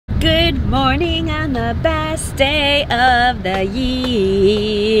Good morning on the best day of the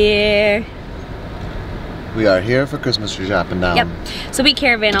year. We are here for Christmas tree shopping now. Yep. So we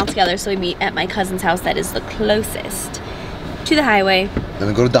caravan all together, so we meet at my cousin's house that is the closest to the highway. Then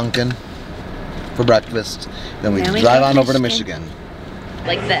we go to Dunkin for breakfast. Then we drive on over to Michigan.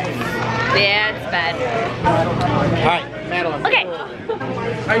 Like this. That's better. Alright, Madeline. Okay.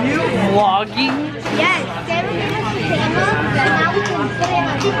 Are you vlogging? Yes, Sarah gave us the camera, and now we can put it on.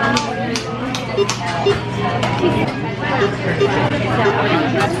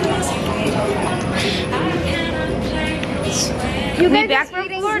 You guys back from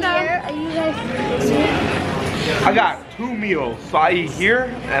Florida. Are you guys eating? I got 2 meals, so I eat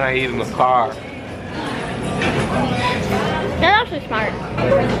here and I eat in the car. That's actually smart.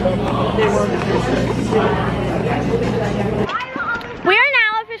 We are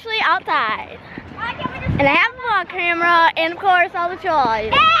now officially outside. And I have a vlog camera and of course all the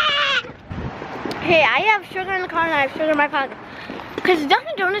toys. Hey, I have sugar in the car and I have sugar in my pocket. Because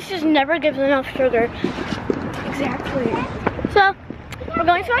Dunkin Donuts just never gives enough sugar. Exactly. So, we're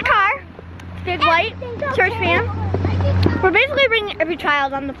going to our car. Big white church van. We're basically bringing every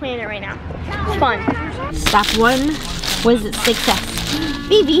child on the planet right now. It's fun. Step 1 was success.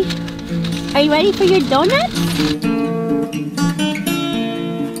 Baby, are you ready for your donuts?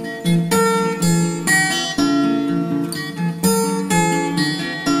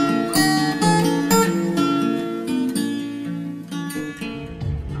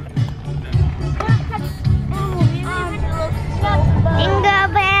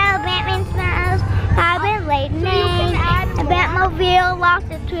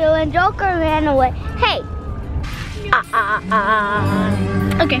 Lost it too, and Joker ran away. Hey!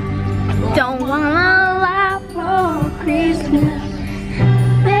 Okay. Don't wanna laugh for Christmas.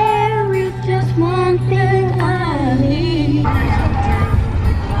 There is just one thing I need.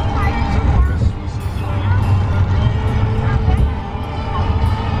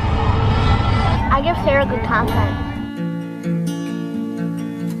 I give Sarah good content.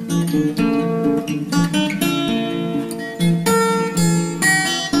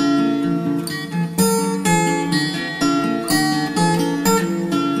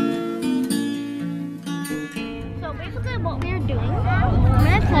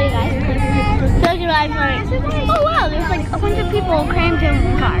 Oh wow, there's like a bunch of people crammed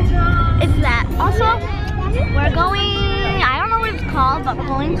in the car. It's that. Also, we're going, I don't know what it's called, but we're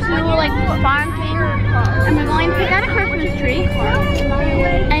going to like this farm thing. And we're going to pick out a Christmas tree.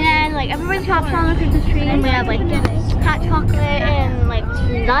 And then like everybody chops on the Christmas tree and we have like hot chocolate and like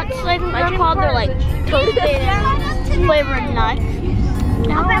nuts, I think they're called. They're like toasted and flavored nuts.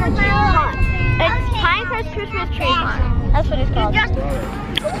 It's Pinecrest Christmas Tree Farm. That's what it's called.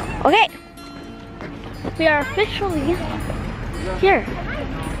 Okay. We are officially here.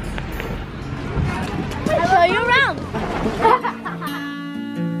 I'll show you around.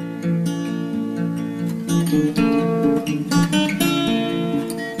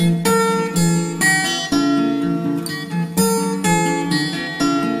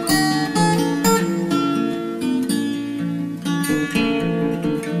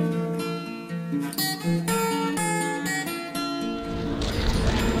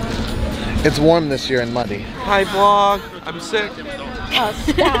 It's warm this year and muddy. Hi vlog, I'm sick. Oh,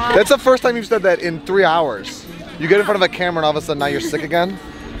 stop. That's the first time you've said that in 3 hours. You get in front of a camera and all of a sudden now you're sick again?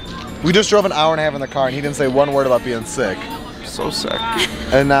 We just drove an hour and a half in the car and he didn't say one word about being sick. So sick.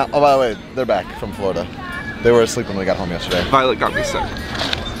 And now, oh by the way, they're back from Florida. They were asleep when we got home yesterday. Violet got me sick.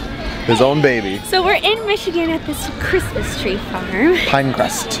 His own baby. So we're in Michigan at this Christmas tree farm.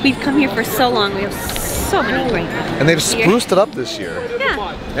 Pinecrest. We've come here for so long. We have so many great ones. And they've spruced it up this year.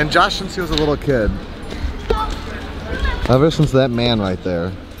 Yeah. And Josh, since he was a little kid, ever since that man right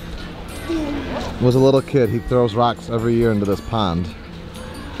there was a little kid, he throws rocks every year into this pond.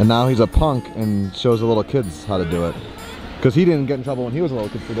 And now he's a punk and shows the little kids how to do it. Because he didn't get in trouble when he was a little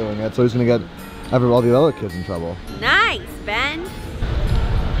kid for doing it, so he's gonna get all the other kids in trouble. Nice, Ben.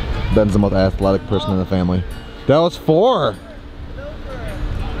 Ben's the most athletic person in the family. That was 4.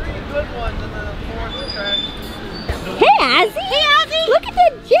 Hey, Ozzy. Hey, Ozzy. Look at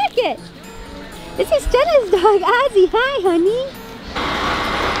that jacket. This is Jenna's dog, Ozzy. Hi, honey.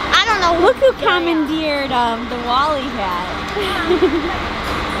 I don't know. Look who commandeered the Wally hat.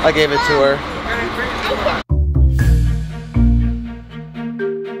 I gave it to her.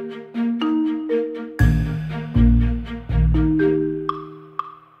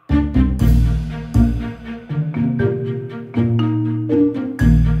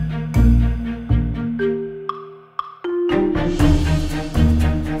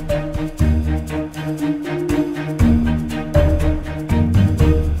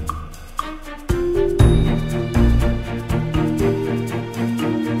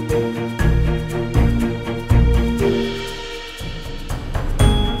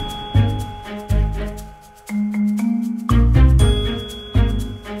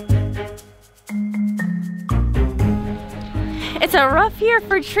 It's a rough year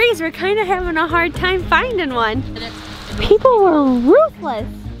for trees. We're kind of having a hard time finding one. People were ruthless.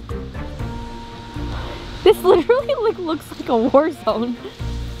 This literally looks like a war zone.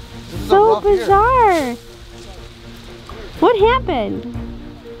 So bizarre. What happened?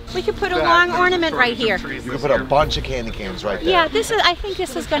 We could put a long ornament right here. You can put a bunch of candy canes right there. Yeah, I think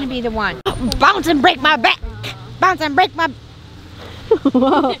this is going to be the one. Bounce and break my back. Bounce and break my.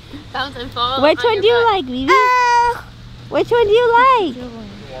 Whoa. Bounce and fall. Which one do you like, Vivi? Which one do you like?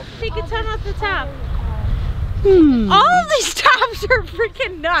 Take a ton off the top. All of these tops are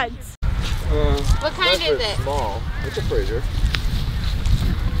freaking nuts. What kind is it? Small. It's a Fraser.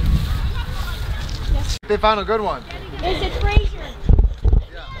 They found a good one. Is it Fraser?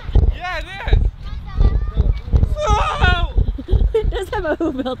 Yeah, it is. Whoa! It does have a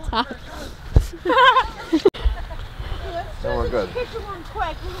who-built top. So we're good.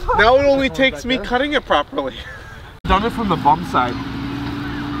 Now it only takes me cutting it properly. Done it from the bum side.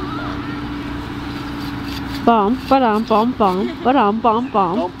 Bum, ba-dum, bum, bum, ba-dum, bum,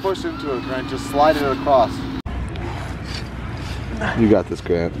 bum. Don't push into it, Grant. Just slide it across. You got this,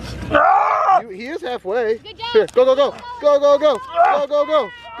 Grant. He is halfway. Good job. Here, go, go, go. Go, go, go. Go, go, go.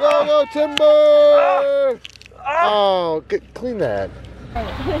 Go, go, Timber. Oh, clean that.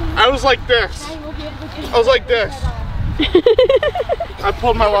 I was like this. I was like this. I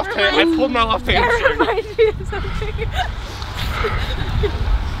pulled my left hand. I pulled my left hand.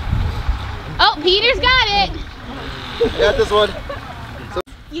 Oh, Peter's got it. Got this one.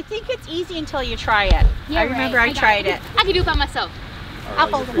 You think it's easy until you try it. Yeah, I remember right. I tried it. I can do it by myself. I'll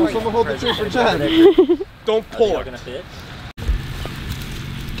hold it for you. Someone hold the tree for Chad. Don't pull it.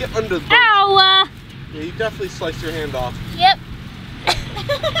 Get under the. Ow! Yeah, you definitely sliced your hand off. Yep.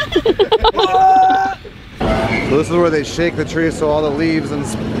 So this is where they shake the tree so all the leaves and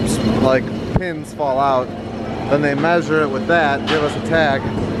like pins fall out. Then they measure it with that, give us a tag,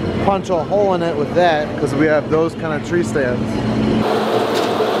 punch a hole in it with that because we have those kind of tree stands.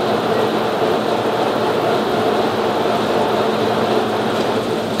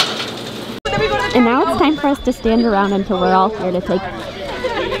 And now it's time for us to stand around until we're all here to take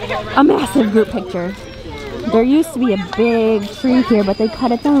a massive group picture. There used to be a big tree here, but they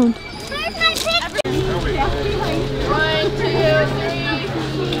cut it down.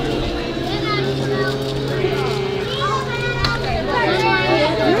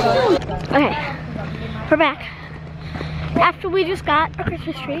 Okay, we're back. After we just got a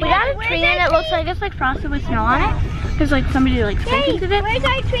Christmas tree, we got a tree and it looks like it's like frosted with snow on it. There's like somebody like painted it. Where's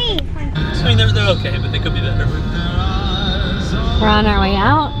our tree? I mean, they're okay, but they could be better. We're on our way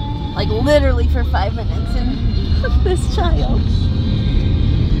out, like literally for 5 minutes, and this child.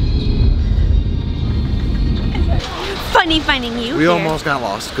 Funny finding you We here. almost got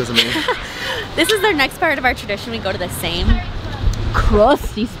lost because of me. This is our next part of our tradition. We go to the same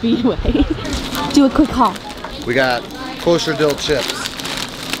crusty Speedway. Do a quick haul. We got kosher dill chips,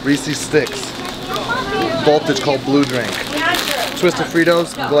 Reese's sticks, voltage called blue drink, twisted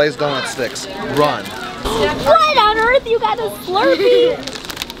Fritos, glazed donut sticks. Run. What on earth? You got a Slurpee?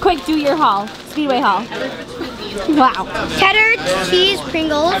 Quick, do your haul. Speedway haul. Wow. Cheddar, cheese,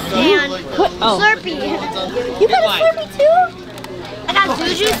 Pringles, and Slurpee. You got a Slurpee too? I got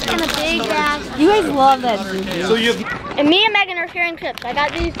Zoo Juice and a big ass. You guys love that Zoo Juice. So you. And me and Megan are sharing chips. I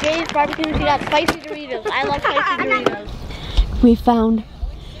got these Jay's barbecue. She got spicy Doritos. I love spicy Doritos. We found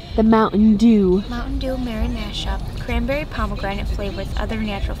the Mountain Dew. Mountain Dew Marinade Shop, cranberry pomegranate flavor with other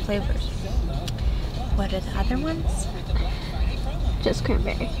natural flavors. What are the other ones? Just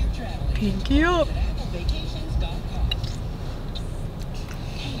cranberry. Pinky up.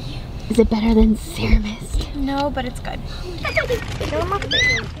 Is it better than Ceramist? No, but it's good.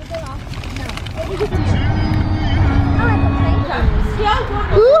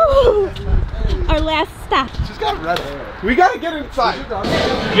 Ooh! Our last stop. She's got red hair. We gotta get inside.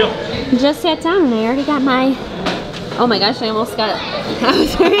 Just sat down and I already got my. Oh my gosh! I almost got it. I'm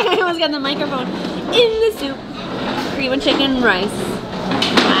sorry. I almost got the microphone in the soup. Cream and chicken rice.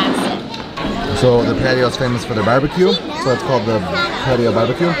 Classic. So the patio is famous for their barbecue, so it's called the Patio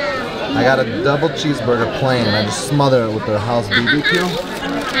Barbecue. I got a double cheeseburger plain and I just smother it with their house BBQ.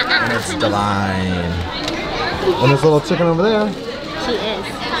 And it's divine. And this little chicken over there. She is.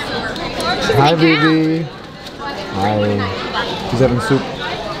 Hi, Vivi. Hi. She's having soup.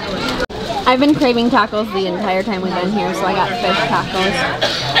 I've been craving tacos the entire time we've been here, so I got fish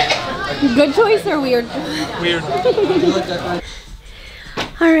tacos. Good choice or weird? Weird.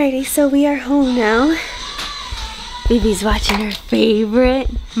 Alrighty, so we are home now. Vivi's watching her favorite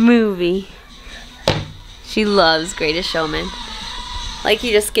movie. She loves Greatest Showman. Like,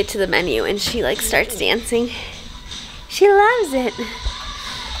 you just get to the menu and she like starts dancing. She loves it.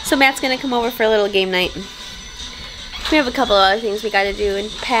 So Matt's gonna come over for a little game night. We have a couple of other things we gotta do and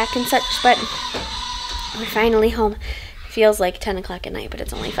pack and such, but we're finally home. Feels like 10 o'clock at night, but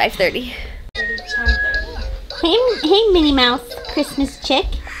it's only 5:30. Hey Minnie Mouse, Christmas chick.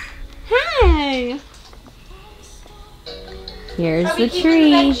 Hi. Here's the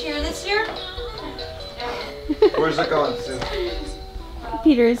tree. This year? Where's it going, Sue?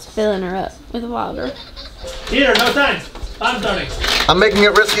 Peter is filling her up with water. Peter, no time. I'm starting. I'm making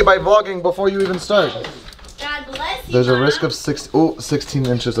it risky by vlogging before you even start. God bless you. There's a risk of 16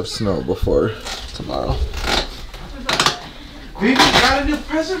 inches of snow before tomorrow. Baby got a new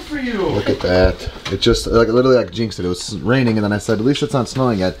present for you. Look at that. It just, like, literally like jinxed it. It was raining and then I said, at least it's not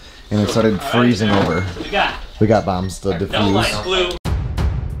snowing yet. And it started freezing over. What you got? We got bombs to Don't like defuse. blue.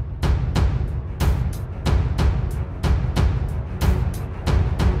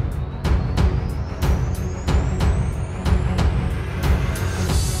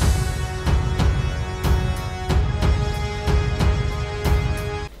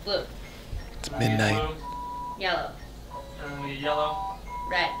 Blue, It's midnight. Blue. yellow, Yellow.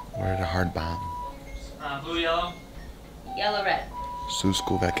 red, We're at a hard bomb. Blue, yellow. yellow, red. Sue's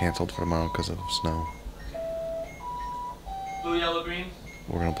school got canceled for tomorrow because of snow. Blue, yellow, green.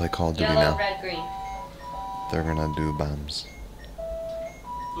 We're gonna play Call of Duty Yellow, now. red, green. They're gonna do bombs.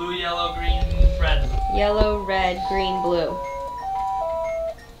 Blue, yellow, green, red. Yellow, red, green, blue.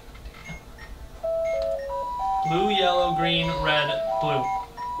 Blue, yellow, green, red, blue.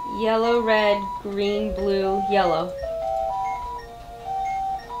 Yellow, red, green, blue, yellow.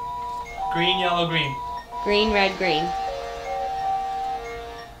 Green, yellow, green. Green, red, green.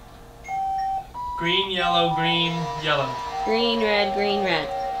 Green, yellow, green, yellow. Green, red, green, red.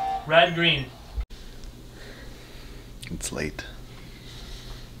 Red, green. It's late.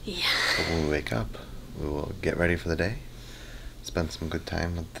 Yeah. But when we wake up, we will get ready for the day. Spend some good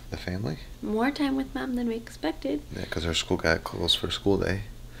time with the family. More time with Mom than we expected. Yeah, because her school got closed for school day.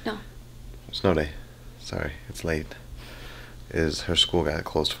 No. Snow day. Sorry, it's late. Her school got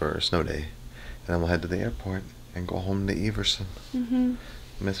closed for snow day. And then we'll head to the airport and go home to Everson. Mm-hmm.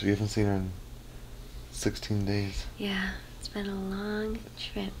 Miss, we haven't seen her in 16 days. Yeah, it's been a long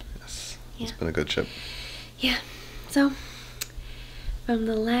trip. Yes. Yeah. It's been a good trip. Yeah. So, from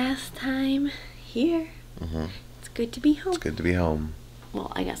the last time here, Mm-hmm. it's good to be home. It's good to be home.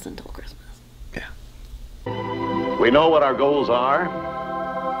 Well, I guess until Christmas. Yeah. We know what our goals are.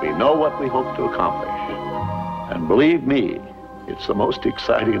 We know what we hope to accomplish. And believe me, it's the most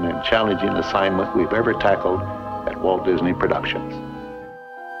exciting and challenging assignment we've ever tackled at Walt Disney Productions.